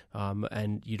wages,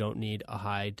 and you don't need a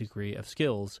high degree of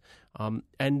skills.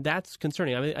 And that's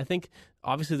concerning. I mean, I think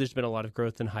obviously there's been a lot of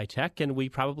growth in high tech, and we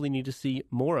probably need to see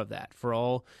more of that. For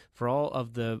all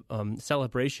of the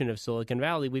celebration of Silicon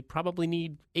Valley, we probably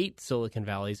need 8 Silicon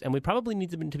Valleys, and we probably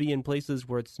need them to be in places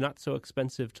where it's not so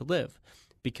expensive to live,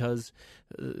 because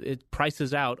it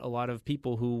prices out a lot of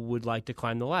people who would like to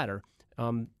climb the ladder.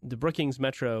 The Brookings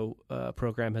Metro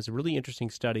program has a really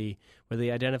interesting study where they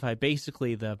identify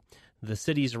basically the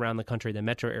cities around the country, the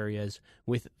metro areas,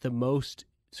 with the most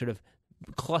sort of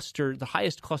the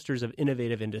highest clusters of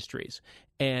innovative industries.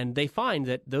 And they find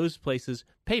that those places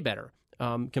pay better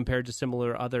compared to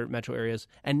similar other metro areas,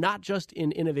 and not just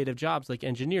in innovative jobs like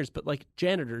engineers, but like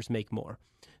janitors make more.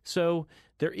 So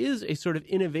there is a sort of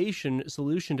innovation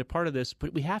solution to part of this,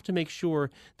 but we have to make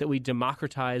sure that we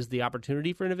democratize the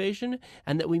opportunity for innovation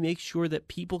and that we make sure that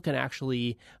people can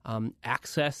actually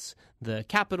access the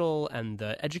capital and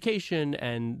the education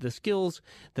and the skills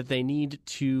that they need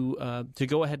to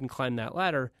go ahead and climb that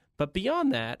ladder. But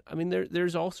beyond that, I mean,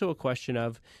 there's also a question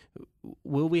of,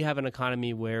 will we have an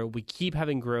economy where we keep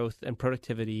having growth and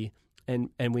productivity and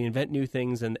we invent new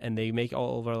things and they make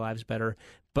all of our lives better,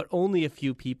 but only a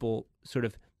few people sort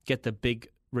of get the big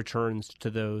returns to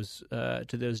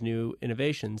those new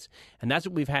innovations. And that's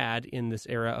what we've had in this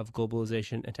era of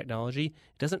globalization and technology.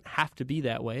 It doesn't have to be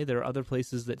that way. There are other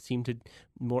places that seem to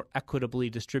more equitably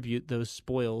distribute those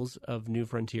spoils of new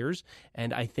frontiers.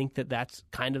 And I think that that's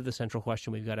kind of the central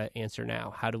question we've got to answer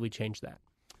now. How do we change that?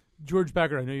 George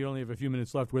Packer, I know you only have a few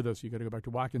minutes left with us. You got to go back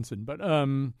to Watkinson. But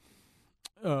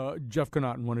Jeff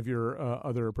Connaughton, one of your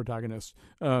other protagonists,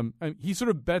 and he sort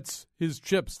of bets his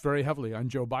chips very heavily on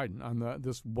Joe Biden, on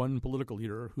this one political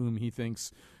leader whom he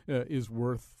thinks is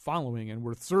worth following and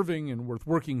worth serving and worth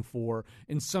working for.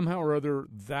 And somehow or other,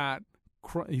 that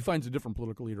he finds a different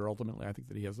political leader ultimately, I think,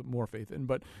 that he has more faith in.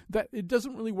 But that it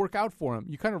doesn't really work out for him.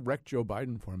 You kind of wrecked Joe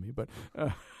Biden for me, but...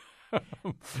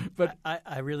 But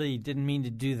I really didn't mean to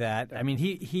do that. I mean,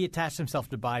 he attached himself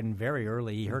to Biden very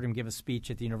early. He heard him give a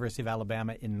speech at the University of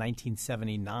Alabama in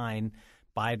 1979.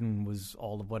 Biden was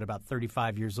about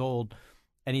 35 years old,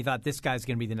 and he thought, this guy's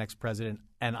going to be the next president,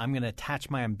 and I'm going to attach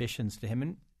my ambitions to him.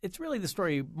 And it's really the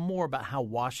story more about how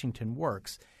Washington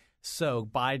works. So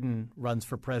Biden runs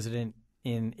for president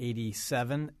in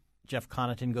 87. Jeff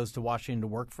Connaughton goes to Washington to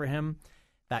work for him.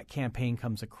 That campaign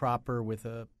comes a cropper with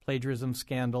a plagiarism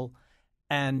scandal.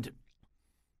 And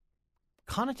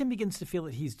Connaughton begins to feel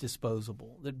that he's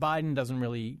disposable, that Biden doesn't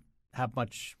really have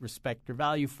much respect or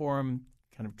value for him,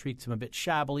 kind of treats him a bit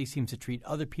shabbily, seems to treat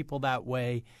other people that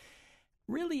way.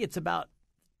 Really, it's about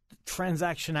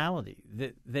transactionality,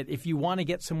 that if you want to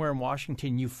get somewhere in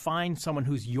Washington, you find someone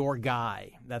who's your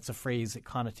guy. That's a phrase that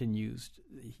Connaughton used.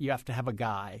 You have to have a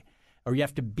guy, or you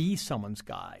have to be someone's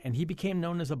guy. And he became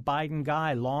known as a Biden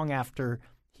guy long after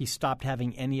he stopped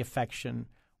having any affection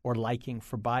or liking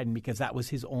for Biden, because that was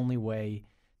his only way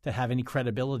to have any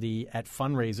credibility at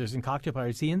fundraisers and cocktail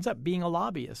parties. He ends up being a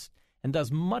lobbyist and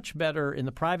does much better in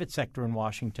the private sector in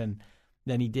Washington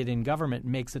than he did in government,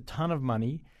 makes a ton of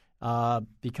money,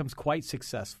 becomes quite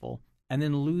successful, and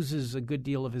then loses a good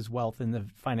deal of his wealth in the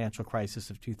financial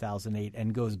crisis of 2008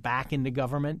 and goes back into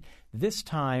government, this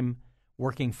time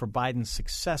working for Biden's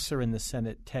successor in the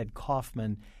Senate, Ted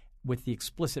Kaufman, with the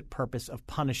explicit purpose of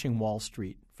punishing Wall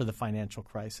Street for the financial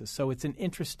crisis. So it's an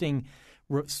interesting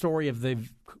story of the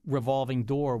revolving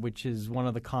door, which is one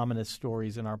of the commonest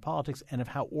stories in our politics, and of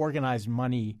how organized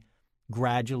money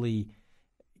gradually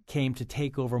came to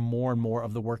take over more and more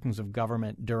of the workings of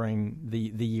government during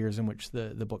the years in which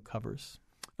the book covers.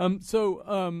 I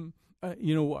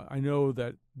know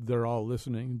that they're all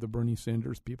listening, the Bernie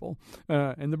Sanders people.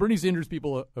 And the Bernie Sanders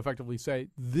people effectively say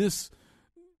this,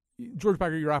 George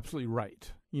Packer, you're absolutely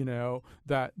right. You know,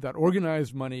 that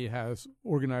organized money has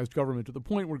organized government to the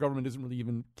point where government isn't really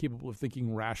even capable of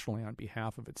thinking rationally on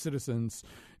behalf of its citizens.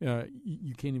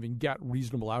 You can't even get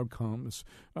reasonable outcomes.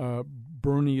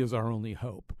 Bernie is our only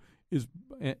hope.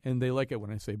 And they like it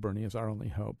when I say Bernie is our only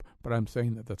hope, but I'm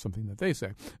saying that that's something that they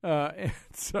say.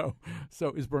 So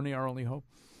is Bernie our only hope?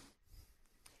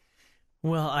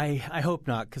 Well, I hope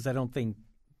not, because I don't think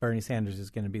Bernie Sanders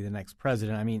is going to be the next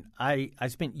president. I mean, I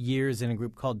spent years in a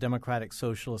group called Democratic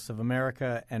Socialists of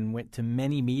America and went to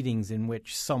many meetings in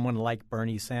which someone like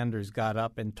Bernie Sanders got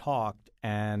up and talked,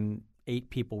 and 8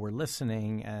 people were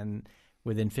listening, and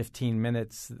within 15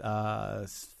 minutes,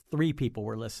 3 people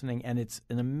were listening. And it's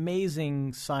an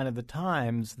amazing sign of the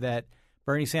times that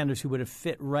Bernie Sanders, who would have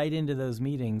fit right into those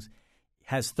meetings,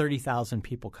 has 30,000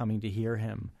 people coming to hear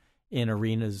him in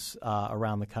arenas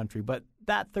around the country. But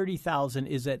that 30,000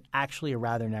 is actually a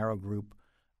rather narrow group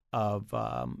of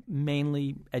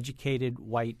mainly educated,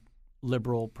 white,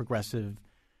 liberal, progressive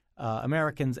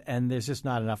Americans, and there's just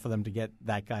not enough of them to get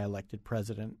that guy elected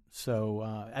president. So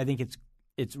I think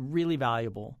it's really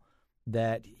valuable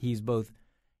that he's both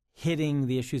hitting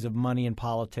the issues of money and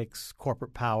politics,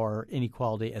 corporate power,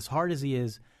 inequality as hard as he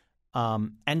is,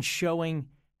 and showing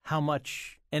how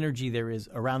much energy there is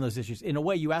around those issues. In a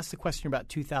way, you asked the question about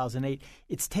 2008.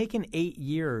 It's taken 8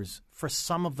 years for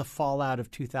some of the fallout of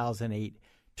 2008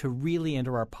 to really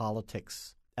enter our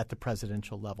politics at the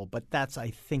presidential level. But that's,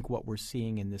 I think, what we're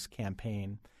seeing in this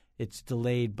campaign. It's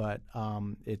delayed, but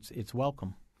it's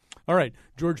welcome. All right.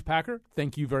 George Packer,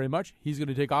 thank you very much. He's going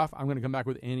to take off. I'm going to come back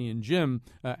with Annie and Jim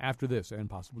after this, and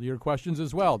possibly your questions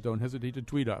as well. Don't hesitate to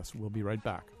tweet us. We'll be right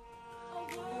back.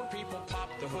 People pop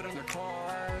the hood on their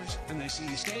cars and they see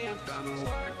stamped on an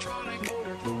electronic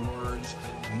motor the words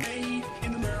 "Made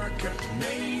in America,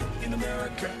 Made in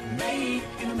America, Made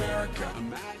in America."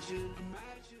 Imagine.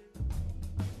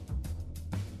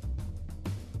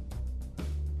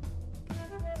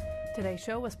 Today's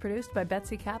show was produced by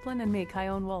Betsy Kaplan and me,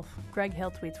 Kyone Wolf. Greg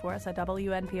Hill tweets for us at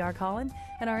WNPR Colin,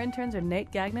 and our interns are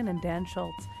Nate Gagnon and Dan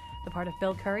Schultz. The part of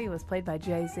Bill Curry was played by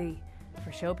Jay-Z.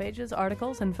 For show pages,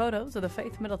 articles, and photos of the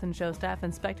Faith Middleton Show staff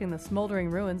inspecting the smoldering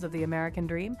ruins of the American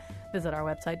dream, visit our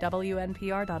website,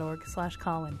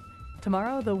 WNPR.org/Colin.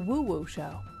 Tomorrow, The Woo Woo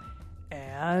Show.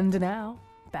 And now,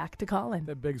 back to Colin.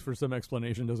 That begs for some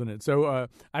explanation, doesn't it? So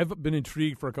I've been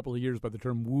intrigued for a couple of years by the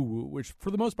term woo-woo, which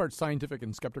for the most part scientific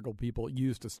and skeptical people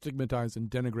use to stigmatize and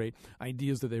denigrate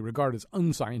ideas that they regard as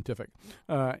unscientific.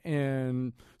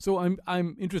 And so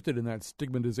I'm interested in that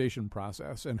stigmatization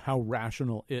process and how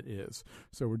rational it is.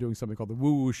 So we're doing something called the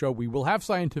Woo-Woo Show. We will have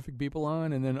scientific people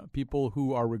on and then people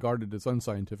who are regarded as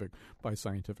unscientific by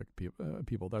scientific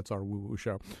people. That's our Woo-Woo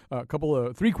Show.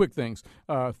 Three quick things.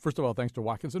 First of all, thanks to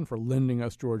Watkinson for lending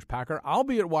us George Packer. I'll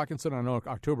be at Watkinson on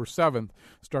October 7th,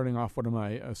 starting off one of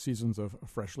my seasons of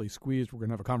Freshly Squeezed. We're going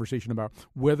to have a conversation about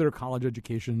whether college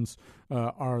educations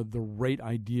are the right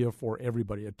idea for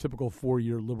everybody, a typical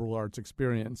four-year liberal arts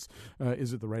experience.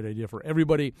 Is it the right idea for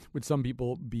everybody? Would some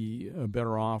people be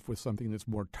better off with something that's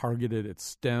more targeted at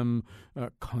STEM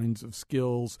kinds of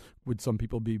skills? Would some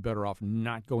people be better off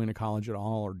not going to college at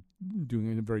all or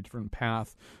doing a very different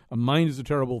path? Mine is a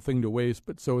terrible thing to waste,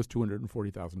 but so is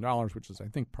 $240,000, which is, I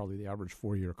think, probably the average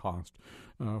four-year cost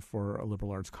for a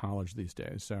liberal arts college these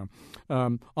days. So,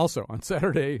 also on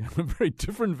Saturday, in a very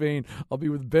different vein, I'll be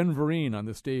with Ben Vereen on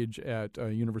the stage at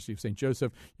University of St.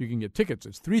 Joseph. You can get tickets.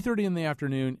 It's 3:30 in the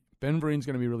afternoon. Ben Vereen's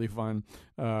going to be really fun,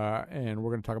 and we're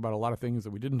going to talk about a lot of things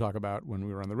that we didn't talk about when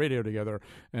we were on the radio together,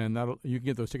 and you can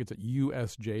get those tickets at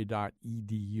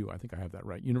usj.edu. I think I have that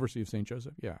right. University of St.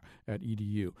 Joseph, at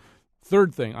edu.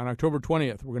 Third thing, on October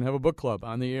 20th, we're going to have a book club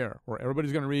on the air where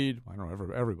everybody's going to read, I don't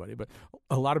know everybody, but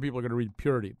a lot of people are going to read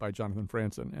Purity by Jonathan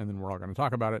Franzen, and then we're all going to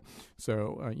talk about it.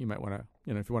 So you might want to,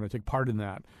 if you want to take part in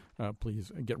that,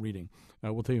 please get reading.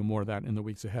 We'll tell you more of that in the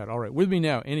weeks ahead. All right, with me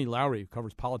now, Annie Lowrey, who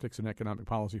covers politics and economic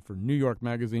policy for New York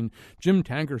Magazine. Jim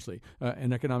Tankersley,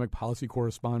 an economic policy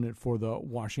correspondent for the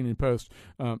Washington Post.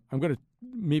 I'm going to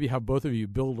maybe have both of you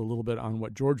build a little bit on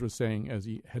what George was saying as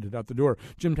he headed out the door.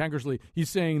 Jim Tankersley,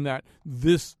 he's saying that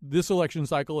this election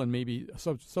cycle and maybe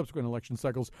subsequent election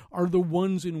cycles are the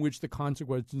ones in which the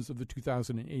consequences of the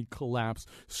 2008 collapse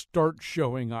start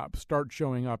showing up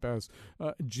as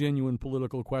genuine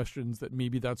political questions, that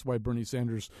maybe that's why Bernie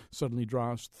Sanders suddenly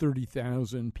draws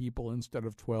 30,000 people instead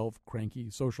of 12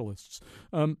 cranky socialists.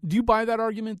 Do you buy that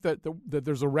argument that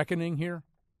there's a reckoning here?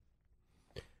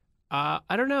 I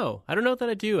don't know. I don't know that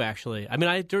I do, actually. I mean,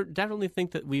 I definitely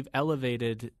think that we've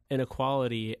elevated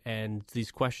inequality and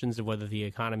these questions of whether the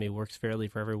economy works fairly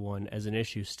for everyone as an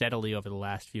issue steadily over the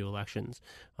last few elections.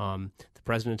 The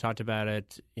president talked about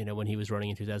it, when he was running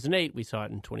in 2008. We saw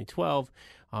it in 2012.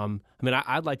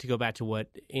 I'd like to go back to what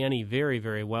Annie very,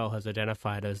 very well has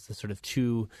identified as the sort of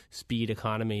two-speed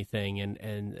economy thing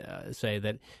and say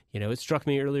that, it struck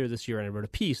me earlier this year, and I wrote a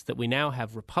piece, that we now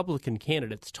have Republican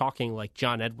candidates talking like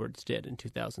John Edwards did in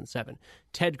 2007.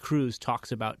 Ted Cruz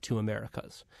talks about two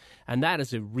Americas. And that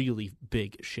is a really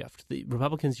big shift. The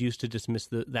Republicans used to dismiss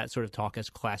that sort of talk as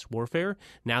class warfare.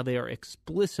 Now they are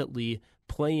explicitly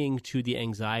playing to the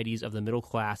anxieties of the middle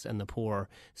class and the poor.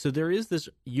 So there is this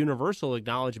universal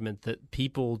acknowledgement that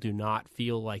people do not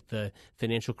feel like the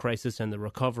financial crisis and the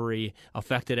recovery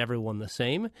affected everyone the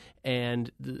same.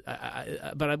 And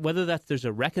but whether there's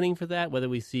a reckoning for that, whether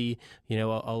we see a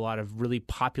lot of really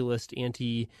populist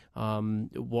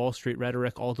anti-Wall Street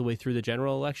rhetoric all the way through the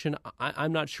general election,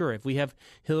 I'm not sure. If we have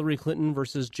Hillary Clinton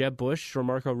versus Jeb Bush or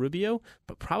Marco Rubio,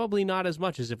 but probably not as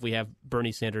much as if we have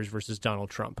Bernie Sanders versus Donald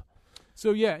Trump.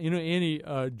 So, Annie,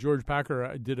 George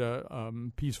Packer did a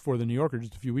piece for The New Yorker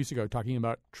just a few weeks ago talking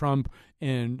about Trump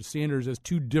and Sanders as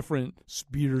two different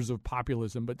spears of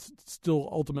populism, but still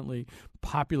ultimately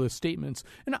populist statements.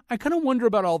 And I kind of wonder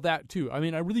about all that, too. I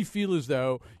mean, I really feel as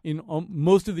though in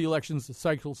most of the elections, the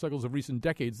cycles of recent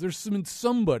decades, there's been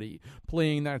somebody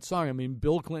playing that song. I mean,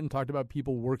 Bill Clinton talked about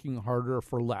people working harder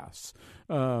for less.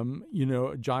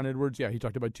 John Edwards, he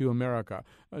talked about two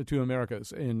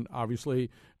Americas. And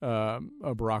obviously,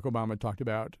 Barack Obama talked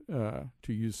about,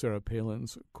 to use Sarah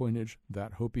Palin's coinage,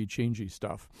 that hopey, changey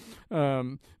stuff.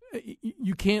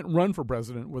 You can't run for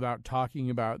president without talking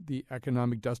about the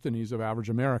economic destinies of average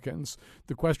Americans.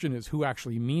 The question is who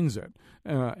actually means it,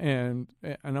 and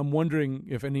I'm wondering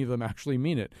if any of them actually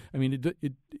mean it. I mean,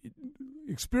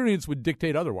 experience would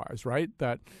dictate otherwise, right?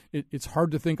 That it's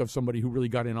hard to think of somebody who really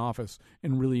got in office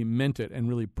and really meant it and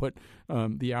really put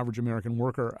the average American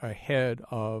worker ahead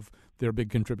of their big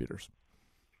contributors.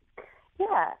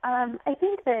 Yeah, I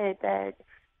think that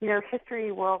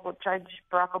history will judge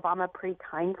Barack Obama pretty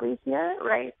kindly here,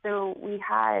 right? So we've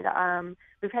had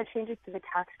changes to the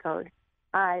tax code.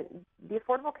 The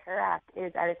Affordable Care Act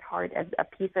is at its heart a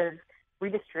piece of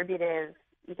redistributive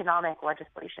economic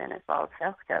legislation as well as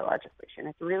healthcare legislation.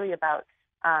 It's really about,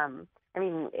 in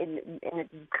a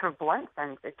kind of blunt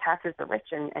sense, it taxes the rich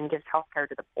and gives healthcare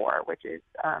to the poor, which is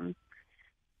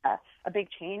a big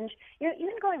change.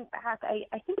 Even going back,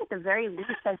 I think at the very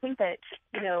least, I think that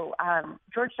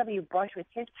George W. Bush with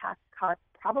his tax cuts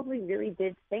probably really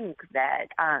did think that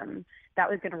that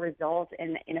was going to result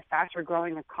in a faster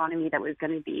growing economy that was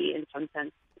going to be, in some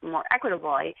sense, more equitable.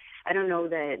 I don't know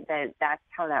that that's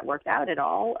how that worked out at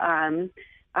all.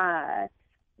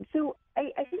 So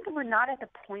I think that we're not at the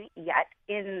point yet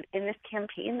in this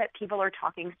campaign that people are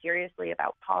talking seriously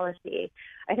about policy.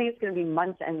 I think it's going to be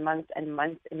months and months and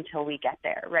months until we get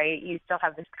there, right? You still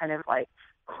have this kind of like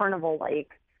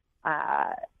carnival-like,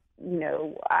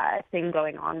 thing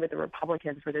going on with the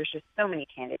Republicans where there's just so many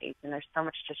candidates and there's so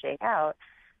much to shake out.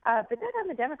 But then on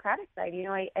the Democratic side,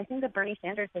 I think that Bernie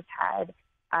Sanders has had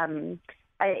an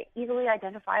easily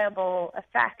identifiable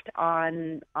effect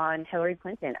on Hillary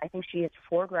Clinton. I think she has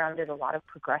foregrounded a lot of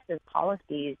progressive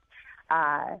policies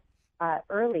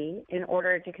early in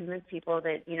order to convince people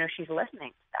that she's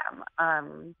listening to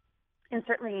them. And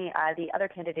certainly the other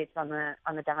candidates on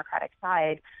the Democratic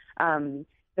side,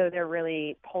 though they're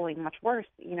really polling much worse,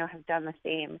 have done the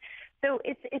same. So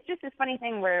it's just this funny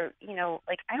thing where,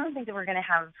 I don't think that we're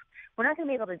not going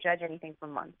to be able to judge anything for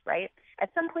months, right? At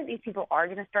some point, these people are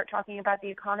going to start talking about the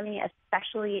economy,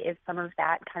 especially if some of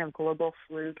that kind of global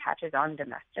flu catches on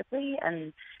domestically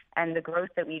and the growth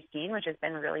that we've seen, which has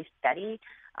been really steady,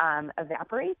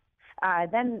 evaporates.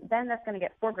 Then that's going to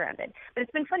get foregrounded. But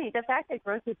it's been funny. The fact that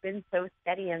growth has been so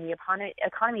steady and the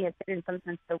economy has been in some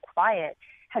sense so quiet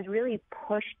has really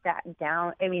pushed that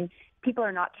down. I mean, people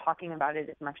are not talking about it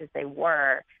as much as they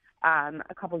were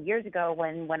a couple of years ago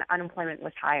when unemployment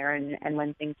was higher and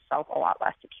when things felt a lot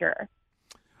less secure.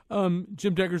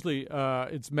 Jim Deggersley,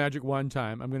 it's magic wand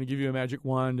time. I'm going to give you a magic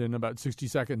wand in about 60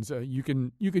 seconds. You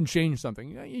can change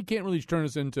something. You can't really turn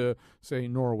us into, say,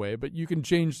 Norway, but you can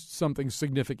change something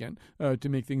significant to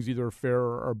make things either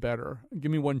fairer or better.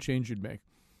 Give me one change you'd make.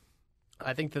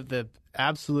 I think that the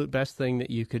absolute best thing that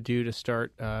you could do to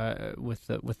start with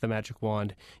the magic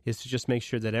wand is to just make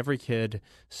sure that every kid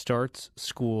starts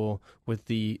school with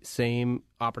the same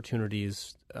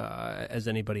opportunities as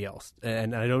anybody else.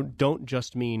 And I don't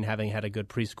just mean having had a good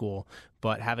preschool,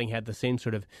 but having had the same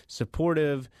sort of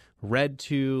supportive, read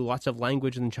to, lots of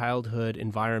language in childhood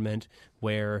environment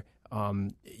where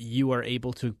you are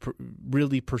able to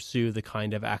really pursue the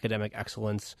kind of academic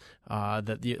excellence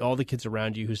that all the kids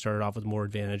around you who started off with more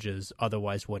advantages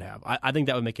otherwise would have. I think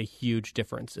that would make a huge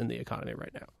difference in the economy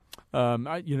right now.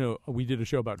 We did a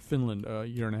show about Finland a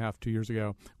year and a half, 2 years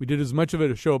ago. We did as much of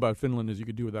a show about Finland as you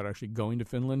could do without actually going to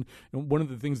Finland. And one of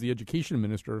the things the education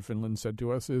minister of Finland said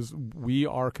to us is we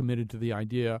are committed to the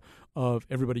idea of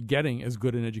everybody getting as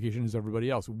good an education as everybody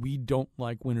else. We don't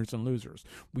like winners and losers.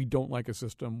 We don't like a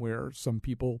system where some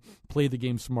people play the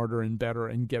game smarter and better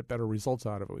and get better results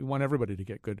out of it. We want everybody to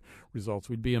get good results.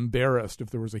 We'd be embarrassed if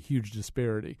there was a huge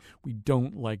disparity. We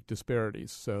don't like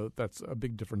disparities, so that's a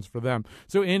big difference for them.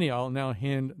 So, Annie, I'll now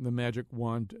hand the magic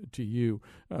wand to you,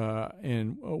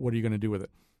 and what are you going to do with it?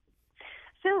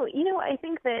 So, I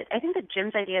think that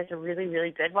Jim's idea is a really,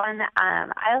 really good one.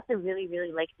 I also really,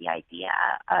 really like the idea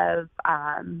of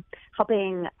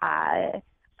helping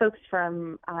folks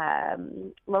from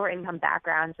lower income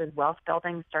backgrounds with wealth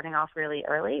building starting off really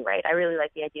early, right? I really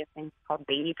like the idea of things called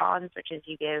baby bonds, which is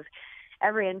you give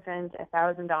every infant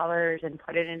 $1,000 and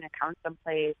put it in an account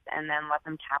someplace and then let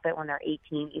them tap it when they're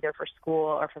 18, either for school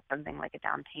or for something like a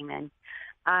down payment.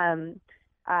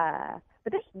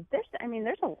 But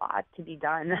there's a lot to be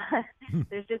done.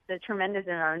 There's just a tremendous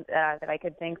amount that I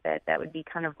could think that would be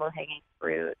kind of low-hanging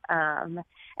fruit. And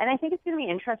I think it's going to be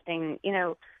interesting.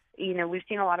 We've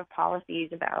seen a lot of policies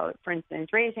about, for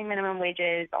instance, raising minimum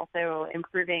wages, also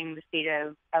improving the state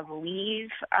of leave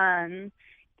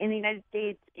in the United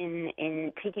States,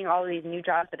 in taking all of these new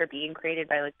jobs that are being created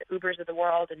by like the Ubers of the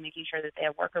world and making sure that they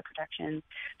have worker protections.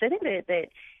 So I think that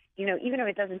even if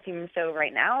it doesn't seem so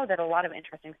right now, that a lot of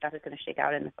interesting stuff is going to shake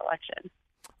out in this election.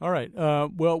 All right.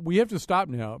 Well, we have to stop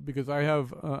now because I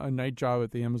have a night job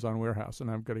at the Amazon warehouse,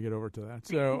 and I've got to get over to that.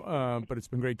 So, but it's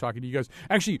been great talking to you guys.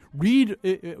 Actually, read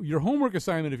your homework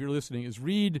assignment if you're listening is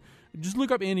just look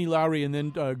up Annie Lowrey and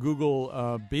then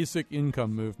Google basic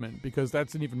income movement, because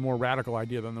that's an even more radical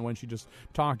idea than the one she just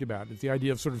talked about. It's the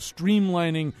idea of sort of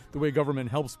streamlining the way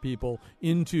government helps people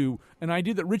into an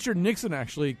idea that Richard Nixon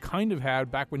actually kind of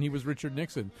had back when he was Richard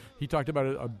Nixon. He talked about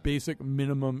a basic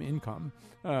minimum income.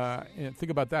 And think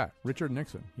about that. Richard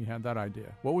Nixon, he had that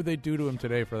idea. What would they do to him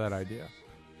today for that idea?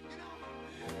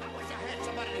 I wish I had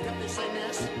somebody to help me sing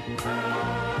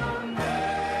this.